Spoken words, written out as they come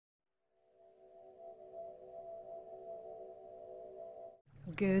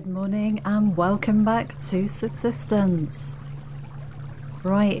Good morning and welcome back to Subsistence.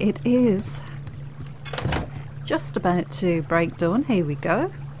 Right, it is just about to break dawn. Here we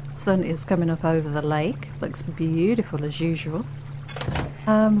go. Sun is coming up over the lake. Looks beautiful as usual.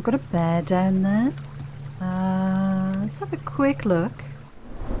 We've got a bear down there. Let's have a quick look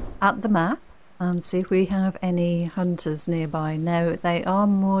at the map and see if we have any hunters nearby. Now, they are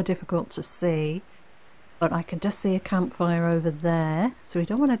more difficult to see, but I can just see a campfire over there, so we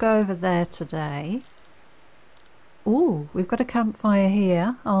don't want to go over there today. Oh, we've got a campfire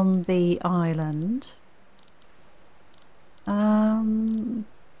here on the island. So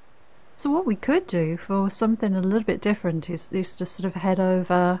what we could do for something a little bit different is to sort of head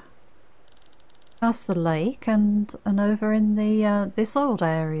over past the lake and over in the this old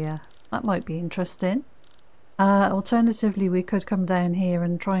area. That might be interesting. Alternatively, we could come down here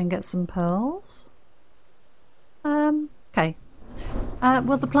and try and get some pearls. Okay.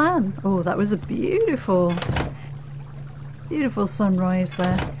 Well, the plan. Oh, that was a beautiful sunrise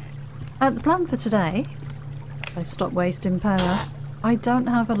there. The plan for today, if I stop wasting power, I don't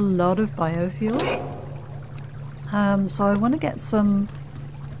have a lot of biofuel. So I want to get some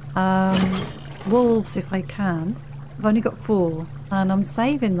wolves if I can. I've only got 4, and I'm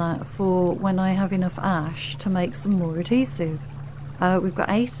saving that for when I have enough ash to make some more adhesive. We've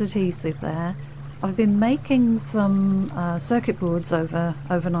got 8 adhesive there. I've been making some circuit boards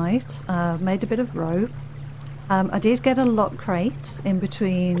overnight, made a bit of rope. I did get a lock crate in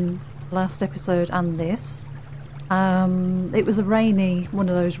between last episode and this. It was one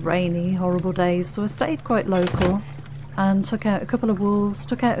of those rainy, horrible days, so I stayed quite local and took out a couple of wolves,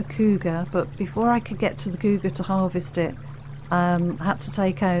 took out a cougar, but before I could get to the cougar to harvest it, I had to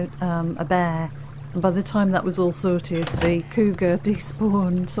take out a bear. And by the time that was all sorted, the cougar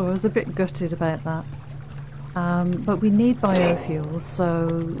despawned, so I was a bit gutted about that. But we need biofuels, so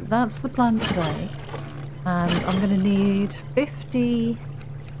that's the plan today. And I'm going to need 50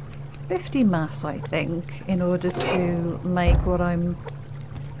 mass, I think, in order to make what I'm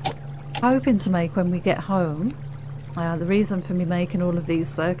hoping to make when we get home. The reason for me making all of these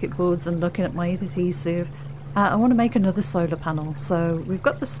circuit boards and looking at my adhesive, I want to make another solar panel, so we've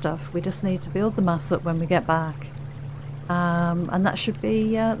got the stuff, we just need to build the mass up when we get back. And that should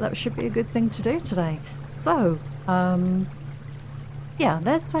be a good thing to do today. So, yeah,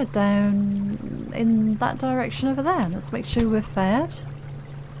 let's head down in that direction over there. Let's make sure we're fed.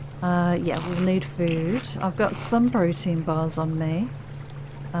 Yeah, we'll need food. I've got some protein bars on me.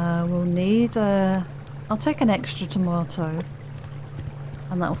 We'll need I'll take an extra tomato,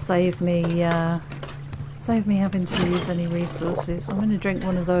 and that'll save me having to use any resources. I'm going to drink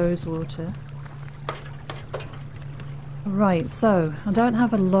one of those water. Right, so I don't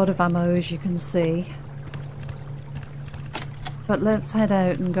have a lot of ammo, as you can see, but let's head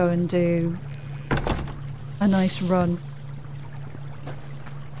out and go and do a nice run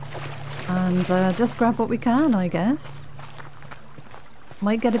and just grab what we can, I guess.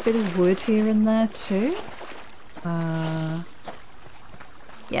 Might get a bit of wood here and there too.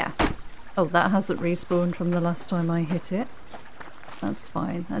 Yeah. Oh, that hasn't respawned from the last time I hit it. That's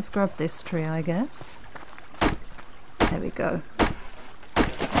fine. Let's grab this tree, I guess. There we go.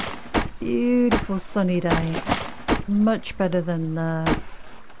 Beautiful sunny day. Much better than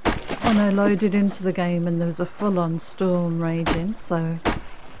when I loaded into the game and there was a full-on storm raging, so...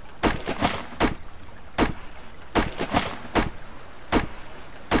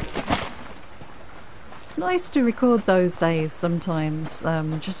 It's nice to record those days sometimes,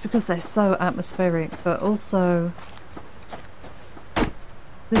 just because they're so atmospheric, but also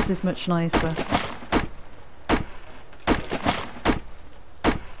this is much nicer.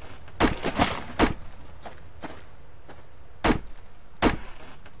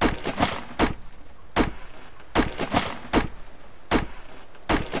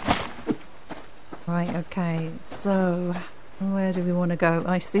 Right, okay, so... where do we want to go?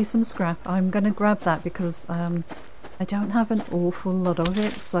 I see some scrap. I'm going to grab that because I don't have an awful lot of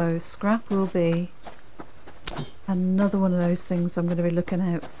it, so scrap will be another one of those things I'm going to be looking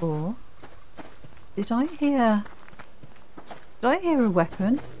out for. Did I hear a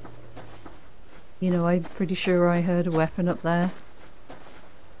weapon? You know, I'm pretty sure I heard a weapon up there.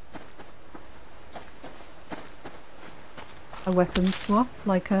 A weapon swap,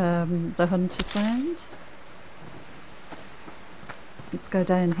 like the hunter sound. Let's go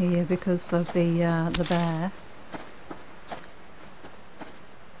down here because of the bear.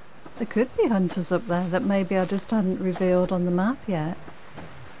 There could be hunters up there that maybe I just hadn't revealed on the map yet.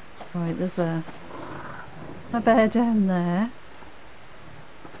 Right, there's a bear down there.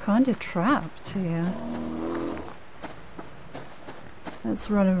 Kind of trapped here.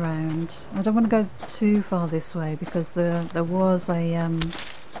 Let's run around. I don't want to go too far this way because there was a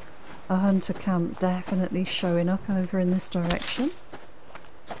hunter camp definitely showing up over in this direction.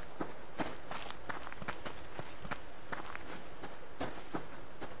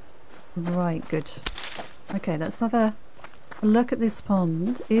 Right, good. Okay, let's have a look at this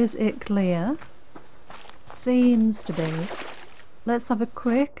pond. Is it clear? Seems to be. Let's have a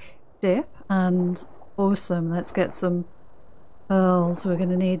quick dip and awesome. Let's get some pearls. We're going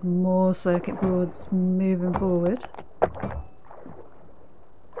to need more circuit boards moving forward.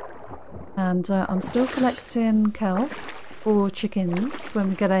 And I'm still collecting kelp for chickens when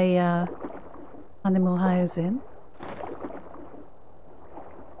we get a animal housing.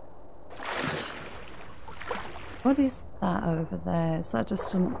 What is that over there? Is that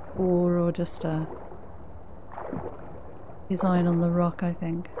just an ore or just a design on the rock, I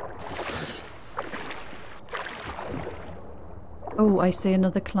think? Oh, I see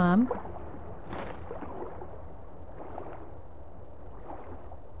another clam.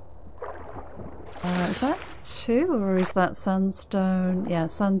 Is that two or is that sandstone? Yeah,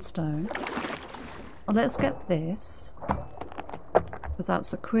 sandstone. Well, let's get this. Because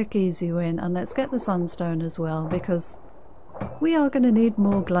that's a quick, easy win. And let's get the sandstone as well because we are going to need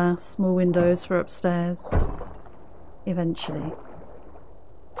more glass, more windows for upstairs. Eventually.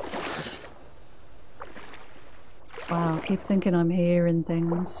 Wow, I keep thinking I'm hearing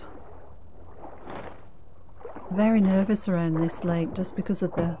things. Very nervous around this lake just because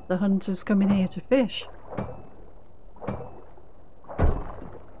of the hunters coming here to fish.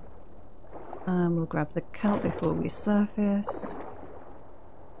 And we'll grab the kelp before we surface.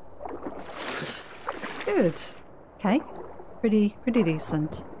 Good. Okay. Pretty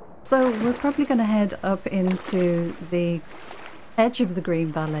decent. So we're probably going to head up into the edge of the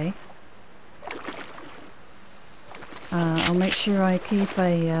Green Valley. I'll make sure I keep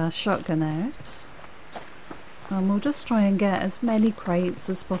a shotgun out. And we'll just try and get as many crates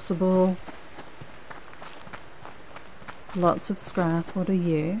as possible. Lots of scrap. What are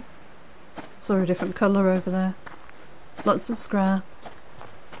you? Saw a different colour over there. Lots of scrap.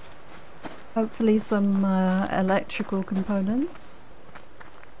 Hopefully some electrical components.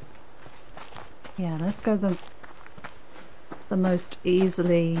 Yeah, let's go the most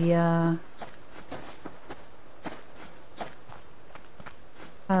easily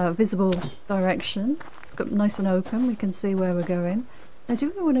visible direction. It's got nice and open, we can see where we're going. Now,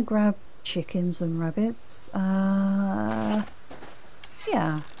 do we want to grab chickens and rabbits? Yeah.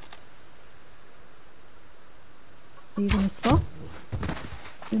 Are you going to stop?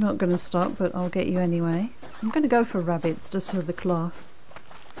 You're not going to stop, but I'll get you anyway. I'm going to go for rabbits just for the cloth.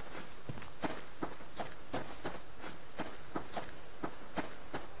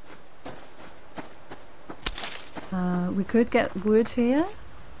 We could get wood here.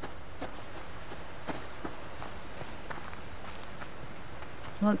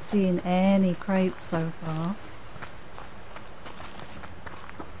 Not seeing any crates so far.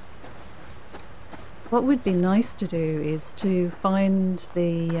 What would be nice to do is to find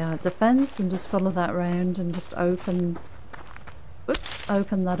the fence and just follow that round and just open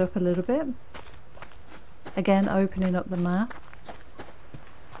that up a little bit. Again, opening up the map.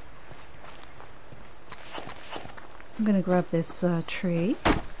 I'm going to grab this tree.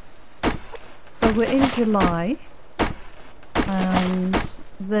 So we're in July and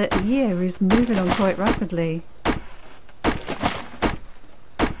the year is moving on quite rapidly.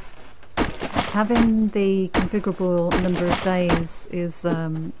 Having the configurable number of days is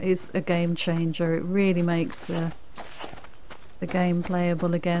a game changer. It really makes the game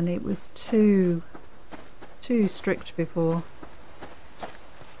playable again. It was too strict before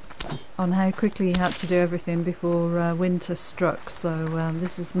on how quickly you had to do everything before winter struck. So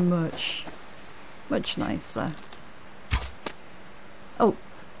this is much nicer. Oh,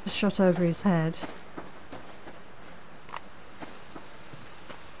 just shot over his head.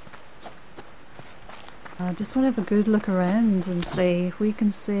 I just want to have a good look around and see if we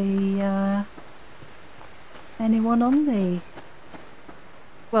can see anyone on the...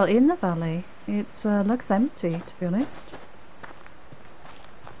 well, in the valley. It looks empty, to be honest.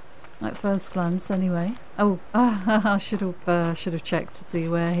 At first glance, anyway. Oh, I should have checked to see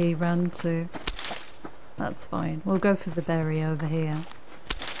where he ran to. That's fine. We'll go for the berry over here.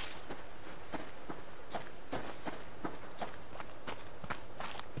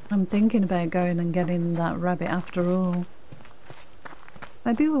 I'm thinking about going and getting that rabbit after all.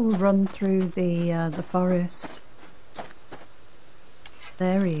 Maybe we'll run through the forest.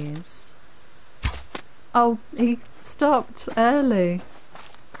 There he is. Oh, he stopped early.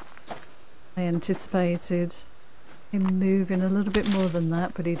 I anticipated him moving a little bit more than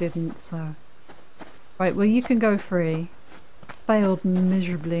that, but he didn't, so... Right, well you can go free. Failed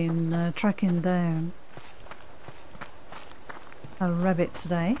miserably in tracking down a rabbit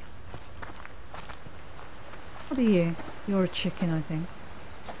today. What are you? You're a chicken, I think.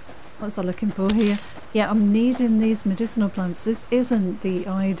 What's I looking for here? Yeah, I'm needing these medicinal plants. This isn't the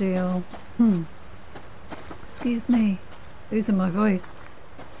ideal... Excuse me. Losing my voice.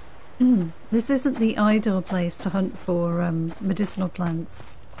 This isn't the ideal place to hunt for medicinal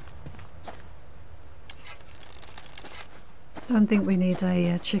plants. Don't think we need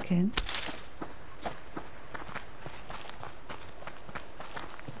a chicken.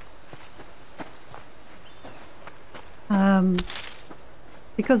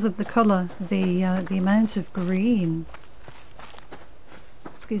 Because of the colour, the amount of green.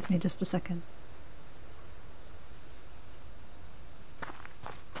 Excuse me, just a second.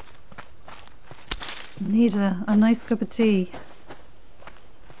 Need a nice cup of tea.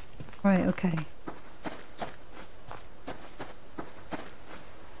 Right, okay.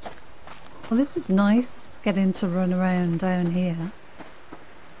 Well, this is nice, getting to run around down here.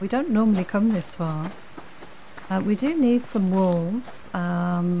 We don't normally come this far. We do need some wolves.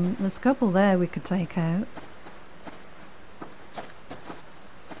 There's a couple there we could take out.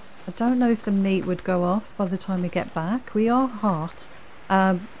 I don't know if the meat would go off by the time we get back. We are hot.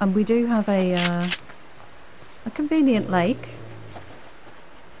 And we do have a convenient lake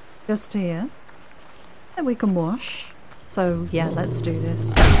just here that we can wash. So yeah, let's do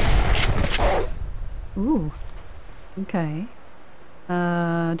this. Ooh, okay.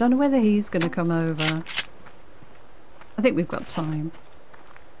 Don't know whether he's going to come over. I think we've got time.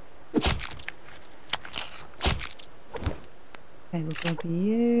 Okay, we'll grab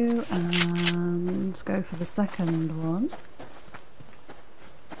you and let's go for the second one.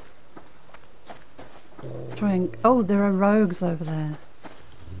 Try and... Oh, there are rogues over there.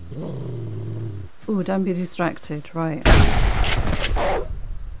 Ooh, don't be distracted. Right.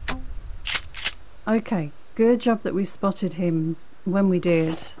 Okay, good job that we spotted him when we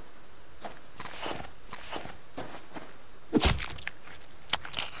did.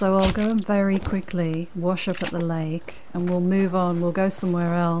 So I'll go and very quickly wash up at the lake and we'll move on, we'll go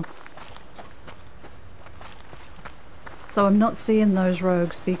somewhere else. So I'm not seeing those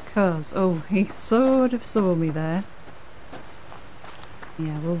rogues because... Oh, he sort of saw me there.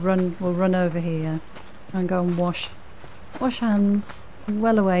 Yeah, we'll run over here and go and wash hands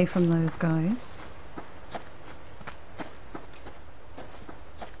well away from those guys.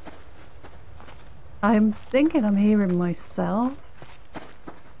 I'm thinking I'm hearing myself.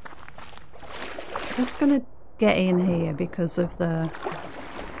 I'm just gonna get in here because of the...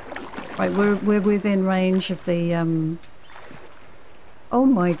 Right, we're within range of the Oh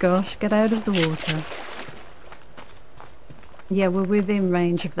my gosh, get out of the water. Yeah, we're within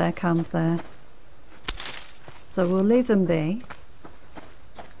range of their camp there. So we'll leave them be.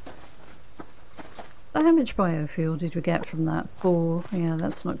 So how much biofuel did we get from that? 4. Yeah,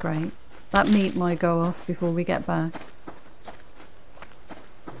 that's not great. That meat might go off before we get back.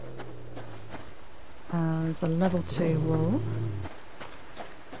 There's a level 2 wolf.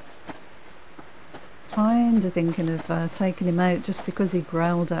 Kinda thinking of taking him out just because he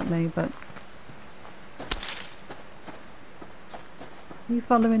growled at me, but... Are you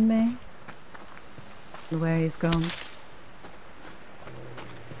following me? Where he's gone.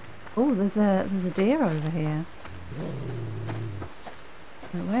 Oh, there's a deer over here.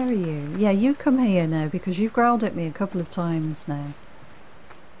 Where are you? Yeah, you come here now because you've growled at me a couple of times now.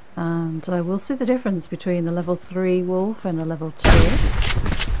 And we'll see the difference between a level 3 wolf and a level 2.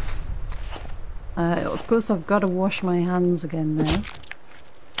 Of course I've got to wash my hands again now.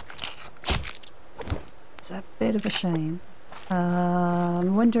 It's a bit of a shame.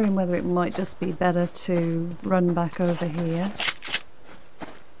 I'm wondering whether it might just be better to run back over here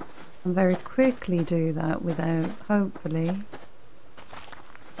and very quickly do that without, hopefully,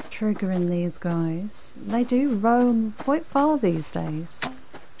 triggering these guys. They do roam quite far these days.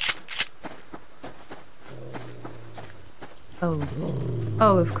 Oh,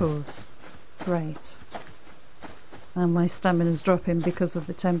 of course. Great. And my stamina's dropping because of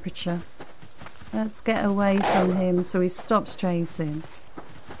the temperature. Let's get away from him so he stops chasing.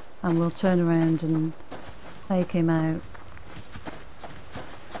 And we'll turn around and take him out.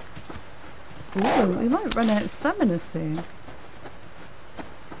 Ooh, we might run out of stamina soon.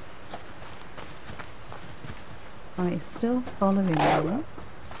 Right, he's still following me.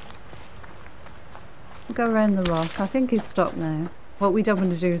 We'll go around the rock. I think he's stopped now. What we don't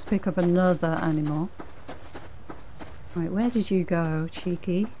want to do is pick up another animal. Right, where did you go,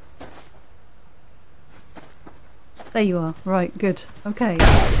 cheeky? There you are. Right, good. Okay.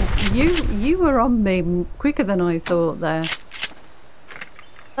 You were on me quicker than I thought there.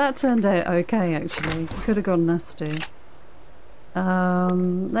 That turned out okay, actually. Could have gone nasty.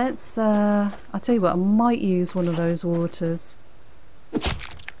 Let's, I'll tell you what, I might use one of those waters.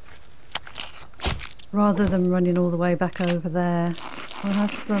 Rather than running all the way back over there. We'll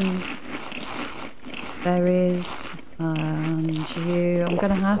have some berries and you. I'm going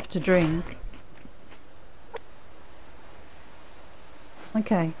to have to drink.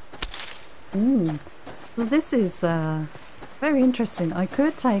 Okay. Well, this is very interesting. I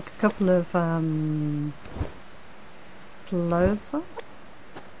could take a couple of clothes off.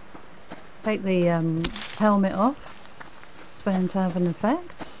 Take the helmet off. It's bound to have an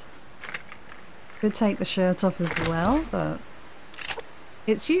effect. Could take the shirt off as well, but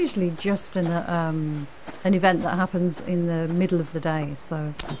it's usually just an event that happens in the middle of the day,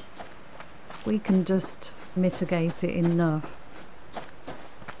 so we can just mitigate it enough.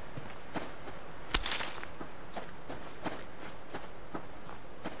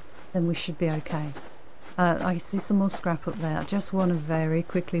 Then we should be okay. I see some more scrap up there. I just want to very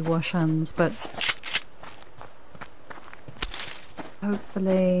quickly wash hands, but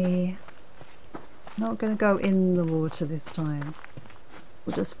hopefully not going to go in the water this time.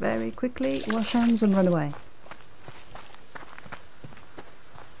 We'll just very quickly wash hands and run away.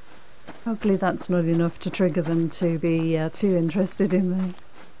 Hopefully that's not enough to trigger them to be too interested in me.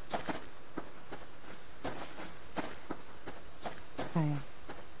 Okay.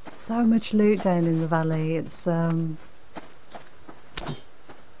 So much loot down in the valley. It's well,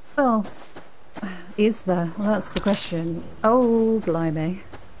 is there? Well, that's the question. Oh, blimey.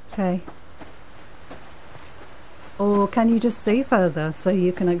 Okay. Or can you just see further so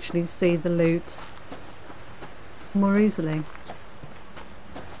you can actually see the loot more easily? I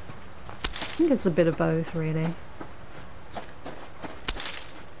think it's a bit of both, really.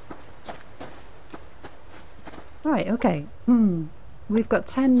 Right, okay. We've got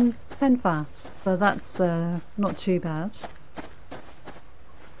 10 fats, so that's not too bad.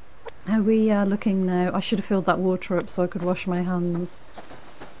 How are we looking now? I should have filled that water up so I could wash my hands.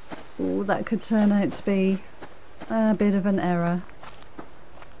 Oh, that could turn out to be a bit of an error.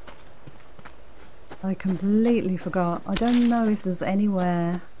 I completely forgot. I don't know if there's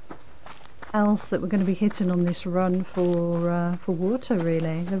anywhere else that we're going to be hitting on this run for water,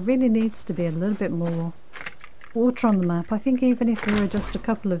 really. There really needs to be a little bit more water on the map. I think even if there were just a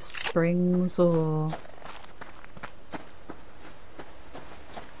couple of springs or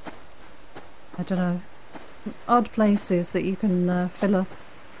I don't know, odd places that you can fill up.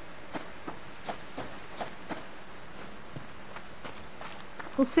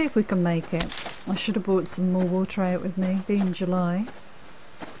 We'll see if we can make it. I should have brought some more water out with me, being July.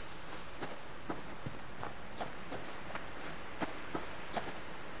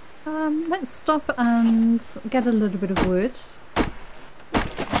 Let's stop and get a little bit of wood.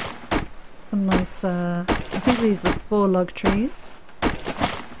 Some nice, I think these are 4 log trees. I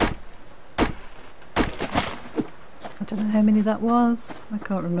don't know how many that was. I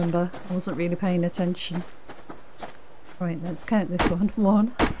can't remember. I wasn't really paying attention. Right, let's count this one.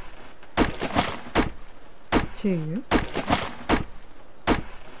 1, 2.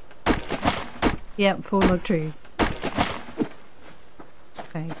 Yep, 4 log trees.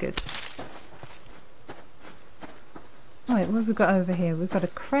 Okay, good. Right, what have we got over here? We've got a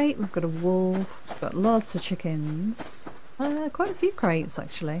crate, we've got a wolf, we've got lots of chickens. Quite a few crates,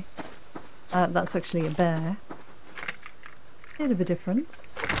 actually. That's actually a bear. Bit of a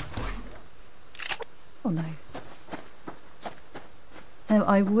difference. Oh, nice. Now,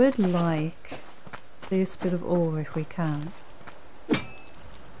 I would like this bit of ore if we can.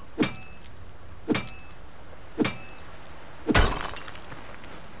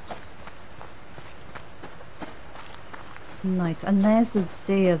 Nice, and there's the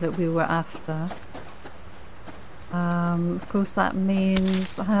deer that we were after. Of course that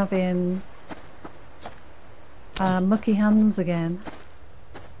means having mucky hands again.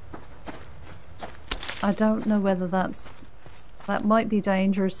 I don't know whether that might be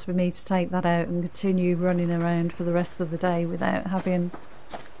dangerous for me to take that out and continue running around for the rest of the day without having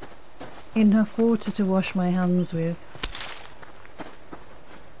enough water to wash my hands with.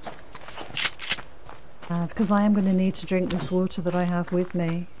 Because I am going to need to drink this water that I have with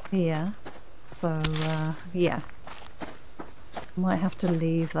me here. So, yeah. Might have to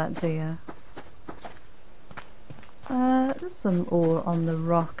leave that deer. There's some ore on the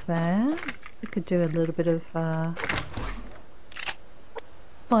rock there. We could do a little bit of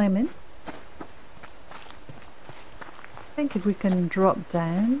climbing. I think if we can drop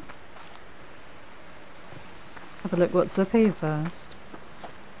down. Have a look what's up here first.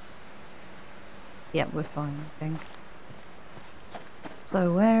 Yep, we're fine, I think.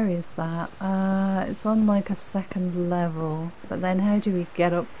 So where is that? It's on like a second level. But then how do we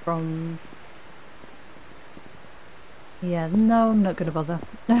get up from... Yeah, no, I'm not going to bother.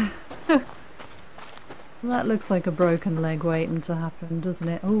 That looks like a broken leg waiting to happen, doesn't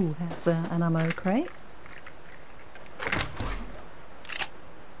it? Oh, that's an ammo crate.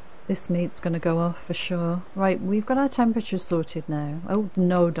 This meat's going to go off for sure. Right, we've got our temperature sorted now. Oh,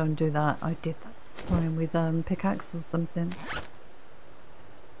 no, don't do that. I did that this time with pickaxe or something.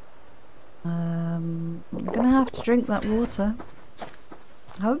 I'm going to have to drink that water.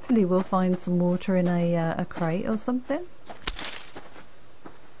 Hopefully we'll find some water in a crate or something.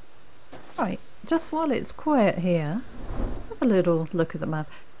 Right, just while it's quiet here, let's have a little look at the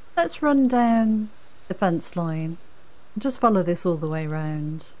map. Let's run down the fence line and just follow this all the way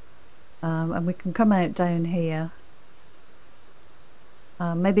around. And we can come out down here.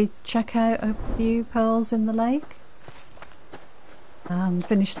 Maybe check out a few pearls in the lake. And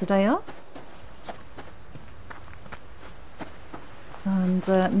finish the day off. And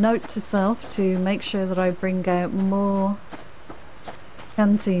note to self to make sure that I bring out more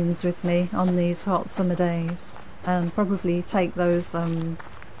canteens with me on these hot summer days, and probably take those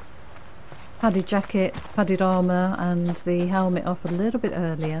padded jacket, padded armour and the helmet off a little bit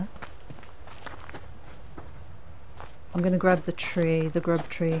earlier. I'm going to grab the tree, the grub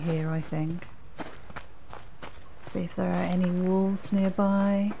tree here, I think. See if there are any wolves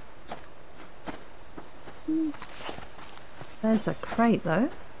nearby. There's a crate though.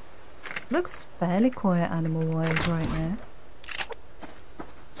 Looks fairly quiet animal wise right now.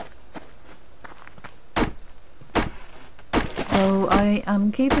 So I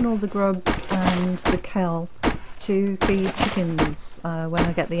am keeping all the grubs and the kelp to feed chickens when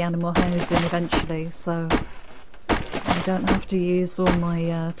I get the animal housing eventually, so I don't have to use all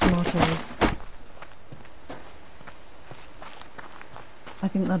my tomatoes. I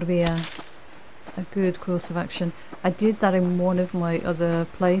think that'll be a good course of action. I did that in one of my other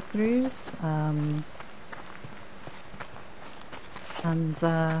playthroughs, and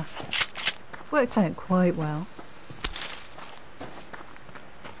worked out quite well.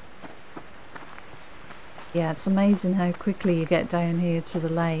 Yeah, it's amazing how quickly you get down here to the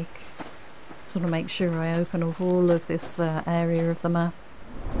lake. Sort of make sure I open up all of this area of the map.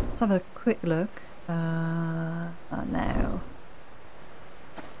 Let's have a quick look. Oh no.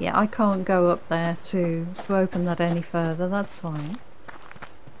 Yeah, I can't go up there to open that any further, that's fine.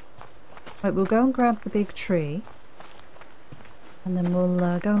 Right, we'll go and grab the big tree. And then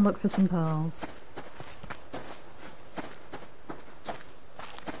we'll go and look for some pearls.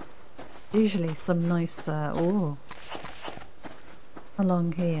 Usually some nice ore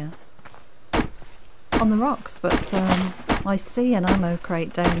along here. On the rocks, but I see an ammo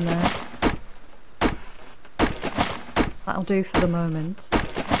crate down there. That'll do for the moment.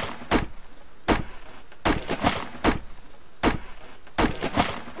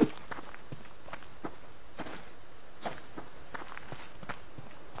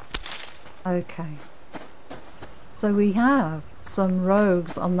 Okay. So we have some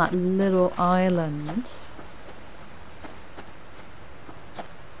rogues on that little island.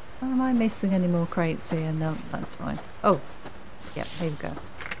 Am I missing any more crates here? No, that's fine. Oh, yeah, here we go.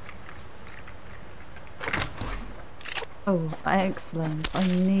 Oh, excellent. I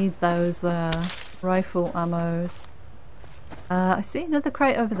need those rifle ammos. I see another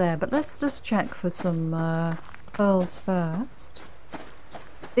crate over there, but let's just check for some pearls first.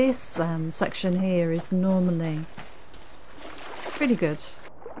 This section here is normally pretty good.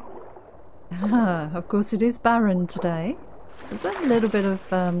 Of course it is barren today. There's a little bit of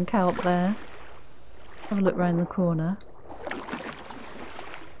kelp there. Have a look round the corner. I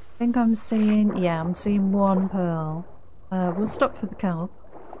think I'm seeing, yeah, I'm seeing one pearl. We'll stop for the kelp.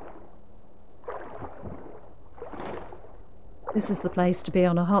 This is the place to be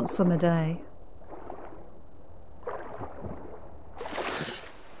on a hot summer day.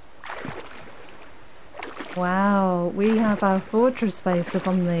 Wow, we have our fortress base up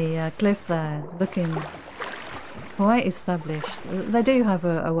on the cliff there, looking quite established. They do have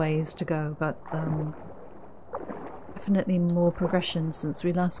a ways to go, but definitely more progression since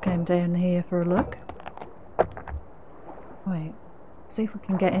we last came down here for a look. Wait, see if we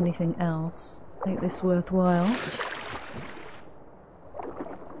can get anything else. Make this worthwhile.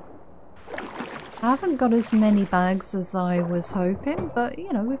 I haven't got as many bags as I was hoping, but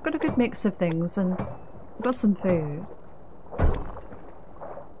you know, we've got a good mix of things and we've got some food.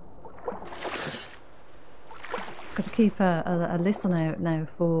 Just got to keep a listen out now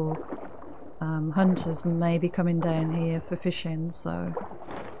for hunters may be coming down here for fishing, so...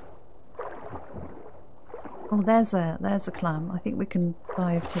 Oh, there's a clam. I think we can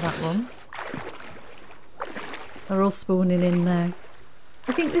dive to that one. They're all spawning in now.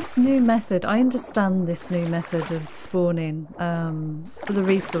 I think this new method, I understand this new method of spawning for the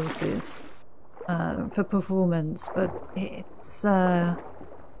resources, for performance, but it's, yeah,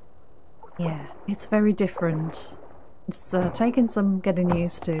 it's very different. It's taken some getting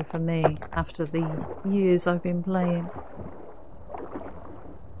used to for me after the years I've been playing.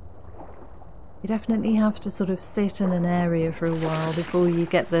 You definitely have to sort of sit in an area for a while before you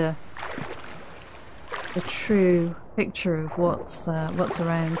get the true picture of what's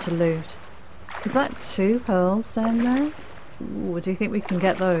around to loot. Is that 2 pearls down there? Ooh, do you think we can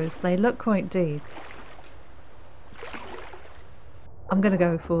get those? They look quite deep. I'm gonna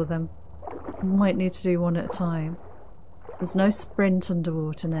go for them. Might need to do one at a time. There's no sprint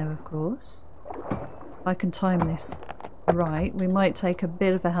underwater now, of course. If I can time this right, we might take a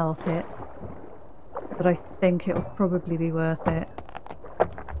bit of a health hit, but I think it'll probably be worth it.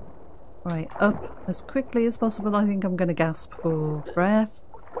 Right, up as quickly as possible. I think I'm going to gasp for breath.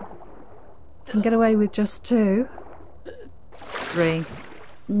 Can get away with just 2. 3.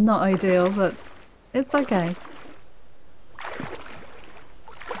 Not ideal, but it's okay.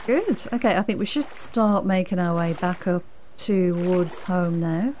 Good. Okay, I think we should start making our way back up towards home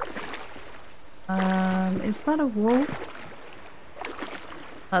now. Is that a wolf?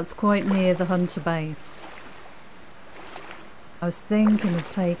 That's quite near the hunter base. I was thinking of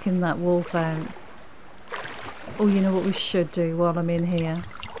taking that wolf out. Oh, you know what we should do while I'm in here?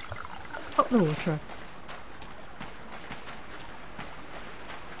 Pop the water up.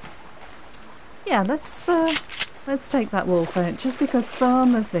 Yeah, let's take that wolf out, just because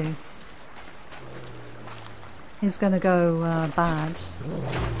some of this is going to go bad.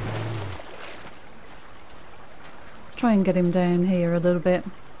 Try and get him down here a little bit.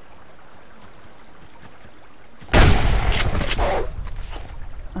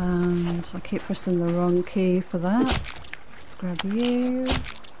 And I keep pressing the wrong key for that. Let's grab you.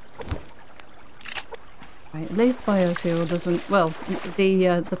 Right, at least biofuel doesn't, well,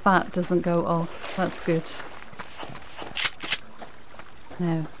 the fat doesn't go off. That's good.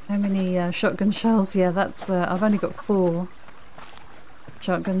 Now, how many shotgun shells? Yeah, that's, I've only got 4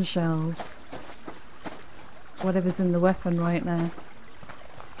 shotgun shells. Whatever's in the weapon right now.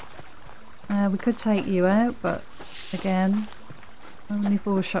 We could take you out, but again, only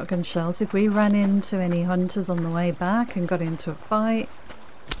 4 shotgun shells. If we ran into any hunters on the way back and got into a fight...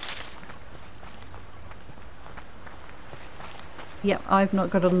 Yep, I've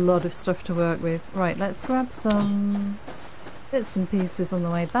not got a lot of stuff to work with. Right, let's grab some bits and pieces on the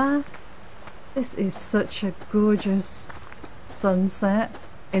way back. This is such a gorgeous sunset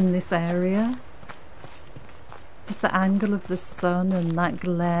in this area. Just the angle of the sun and that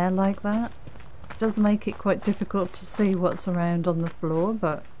glare like that. It does make it quite difficult to see what's around on the floor,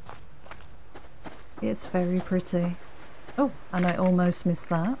 but it's very pretty. Oh, and I almost missed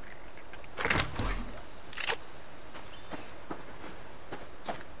that.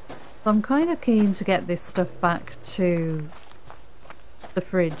 So I'm kind of keen to get this stuff back to the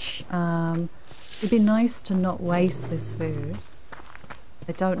fridge. It'd be nice to not waste this food.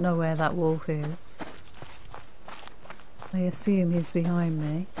 I don't know where that wolf is. I assume he's behind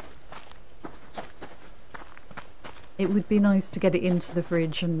me. It would be nice to get it into the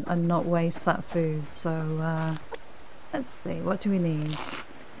fridge and not waste that food. So let's see, what do we need?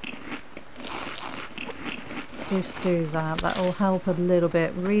 Let's just do that. That'll help a little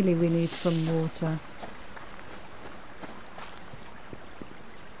bit. Really, we need some water.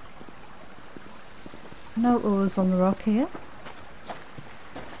 No ores on the rock here.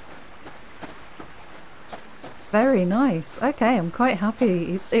 Very nice. Okay, I'm quite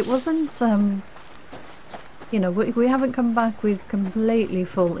happy. It wasn't, you know, we haven't come back with completely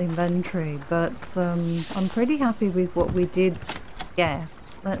full inventory, but I'm pretty happy with what we did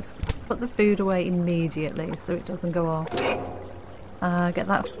get. Let's put the food away immediately so it doesn't go off. Get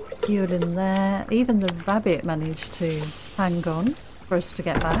that fuel in there. Even the rabbit managed to hang on for us to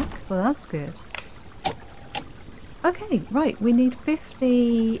get back, so that's good. Okay, right, we need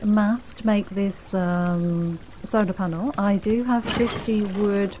 50 mass to make this solar panel. I do have 50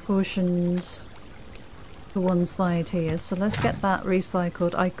 wood portioned to one side here, so let's get that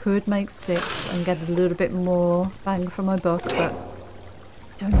recycled. I could make sticks and get a little bit more bang for my buck, but I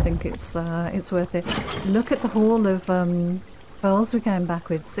don't think it's worth it. Look at the haul of pearls we came back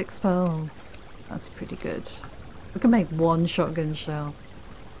with. 6 pearls. That's pretty good. We can make 1 shotgun shell.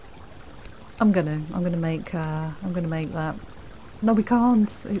 I'm gonna make that. No, we can't.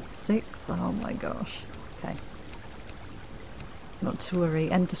 It's 6. Oh my gosh. Okay. Not to worry.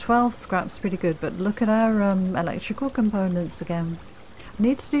 And the 12 scrap's pretty good, but look at our electrical components again. I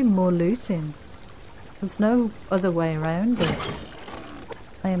need to do more looting. There's no other way around it.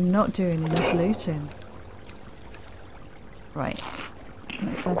 I am not doing enough looting. Right.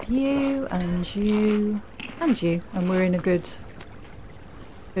 Let's have you, and you, and you. And we're in a good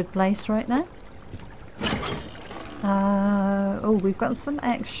place right now. Oh, we've got some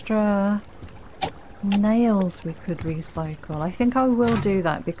extra nails we could recycle. I think I will do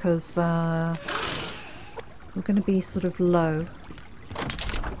that because we're going to be sort of low.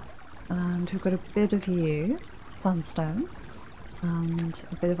 And we've got a bit of sandstone, and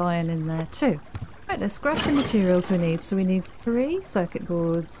a bit of iron in there too. Right, let's grab the materials we need. So we need 3 circuit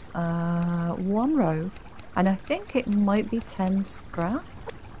boards, 1 rope, and I think it might be 10 scrap,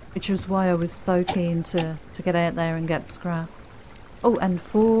 which was why I was so keen to get out there and get scrap. Oh, and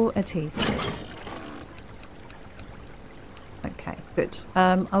 4 adhesive. Okay, good.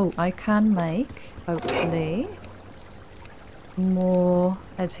 Oh, I can make, hopefully, more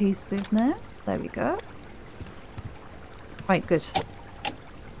adhesive now. There we go. Right, good.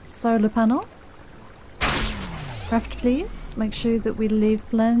 Solar panel. Craft, please. Make sure that we leave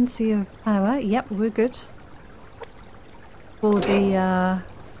plenty of power. Yep, we're good. For the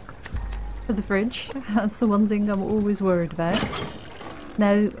fridge. That's the one thing I'm always worried about.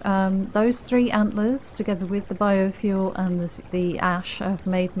 Now, those 3 antlers, together with the biofuel and the ash, have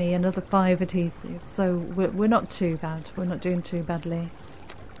made me another 5 adhesive. So we're not too bad. We're not doing too badly.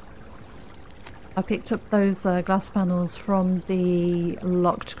 I picked up those glass panels from the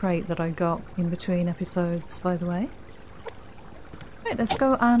locked crate that I got in between episodes, by the way. Right, let's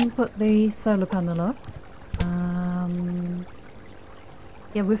go and put the solar panel up.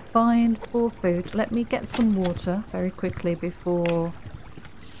 Yeah, we're fine for food. Let me get some water very quickly before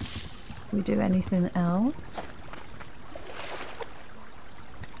we do anything else.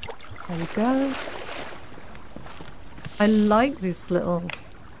 There we go. I like this little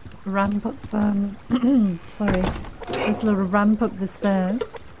ramp up, sorry, this little ramp up the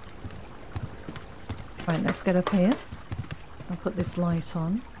stairs. Right, let's get up here. I'll put this light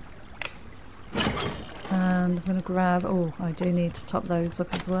on. And I'm going to grab, oh, I do need to top those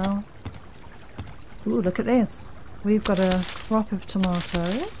up as well. Ooh, look at this. We've got a crop of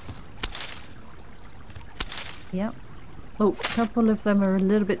tomatoes. Yep. Oh, a couple of them are a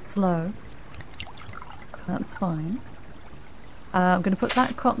little bit slow. That's fine. I'm going to put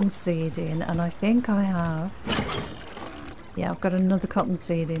that cotton seed in, and I think I have... Yeah, I've got another cotton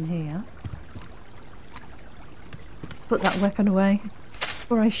seed in here. Let's put that weapon away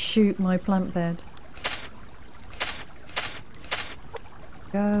before I shoot my plant bed.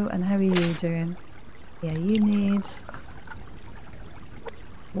 Go, and how are you doing? Yeah, you need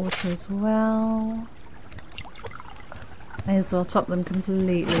water as well. May as well top them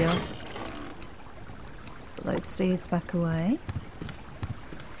completely up. Put those seeds back away.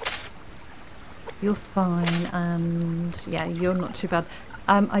 You're fine, and yeah, you're not too bad.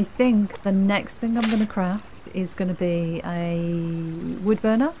 I think the next thing I'm going to craft is going to be a wood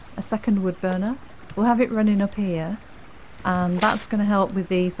burner, a second wood burner. We'll have it running up here. And that's going to help with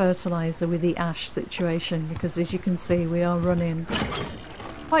the fertiliser, with the ash situation, because as you can see we are running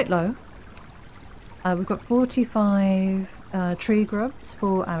quite low. We've got 45 tree grubs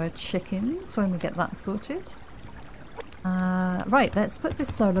for our chickens when we get that sorted. Right, let's put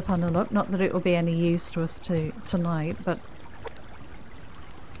this solar panel up. Not that it will be any use to us tonight, but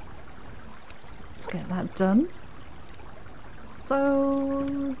let's get that done.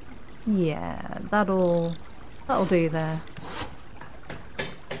 So yeah, that'll do there.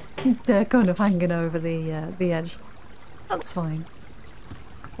 They're kind of hanging over the edge. That's fine.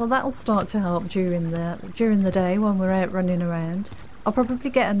 Well, that'll start to help during the day when we're out running around. I'll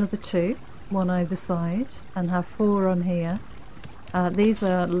probably get another 2, one either side, and have 4 on here. These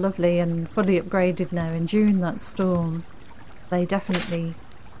are lovely and fully upgraded now, and during that storm they definitely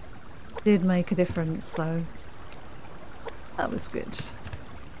did make a difference, so that was good.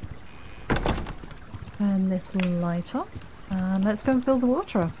 Turn this light on, and let's go and fill the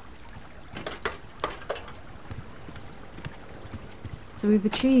water up. So we've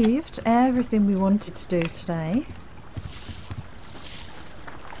achieved everything we wanted to do today.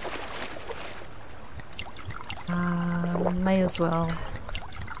 May as well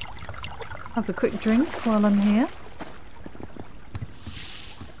have a quick drink while I'm here.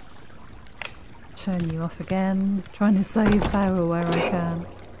 Turn you off again, trying to save power where I can.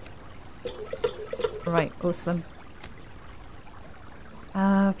 Right, awesome.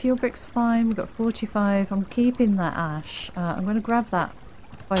 Fuel brick's fine. We've got 45. I'm keeping that ash. I'm going to grab that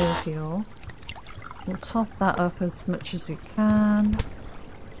biofuel. We'll top that up as much as we can.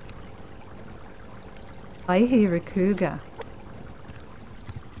 I hear a cougar.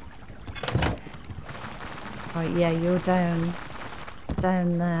 Right, yeah, you're down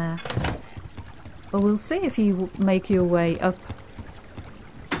there. But we'll see if you make your way up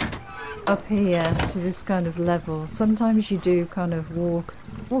here to this kind of level. Sometimes you do kind of walk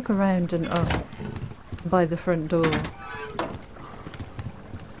around and up by the front door.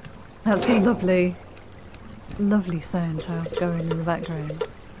 That's a lovely sound going in the background.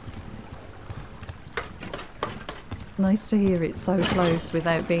 Nice to hear it so close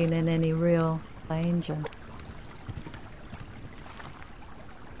without being in any real danger.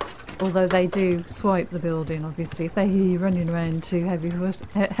 Although they do swipe the building, obviously, if they hear you running around too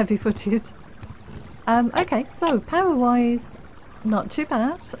heavy-footed. Okay, so power-wise, not too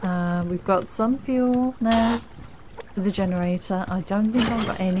bad. We've got some fuel now for the generator. I don't think I've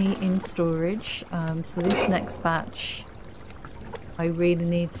got any in storage. So this next batch, I really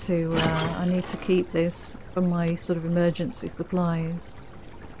need to. I need to keep this for my sort of emergency supplies.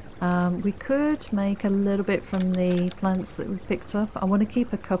 We could make a little bit from the plants that we picked up. I want to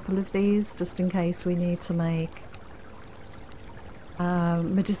keep a couple of these just in case we need to make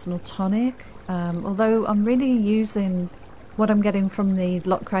medicinal tonic. Although I'm really using what I'm getting from the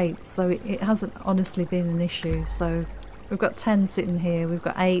lock crates, so it hasn't honestly been an issue. So we've got 10 sitting here. We've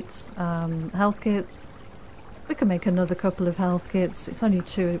got 8 health kits. We can make another couple of health kits. It's only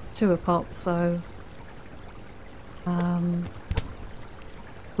two a pop, so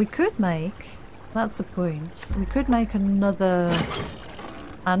we could make, that's the point, we could make another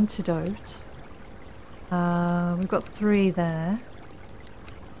antidote. We've got 3 there.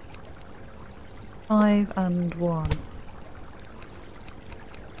 5 and 1.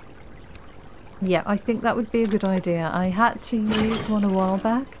 Yeah, I think that would be a good idea. I had to use one a while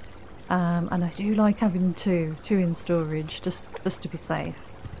back, and I do like having two in storage, just to be safe.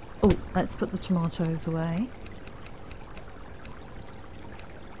 Oh, let's put the tomatoes away.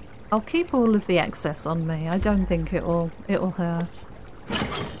 I'll keep all of the excess on me. I don't think it'll hurt.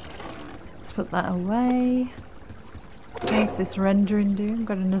 Let's put that away. How's this rendering doing?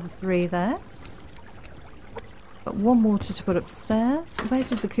 Got another 3 there. Got 1 water to put upstairs. Where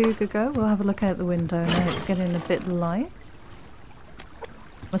did the cougar go? We'll have a look out the window now. It's getting a bit light.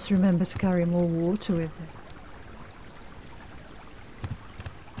 Must remember to carry more water with it.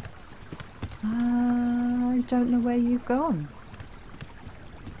 I don't know where you've gone.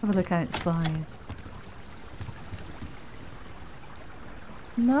 Have a look outside.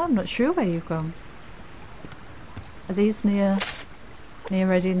 No, I'm not sure where you've gone. Are these near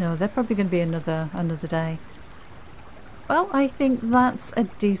ready? No, they're probably going to be another day. Well, I think that's a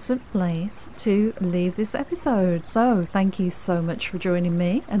decent place to leave this episode. So, thank you so much for joining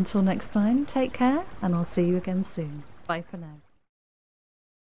me. Until next time, take care, and I'll see you again soon. Bye for now.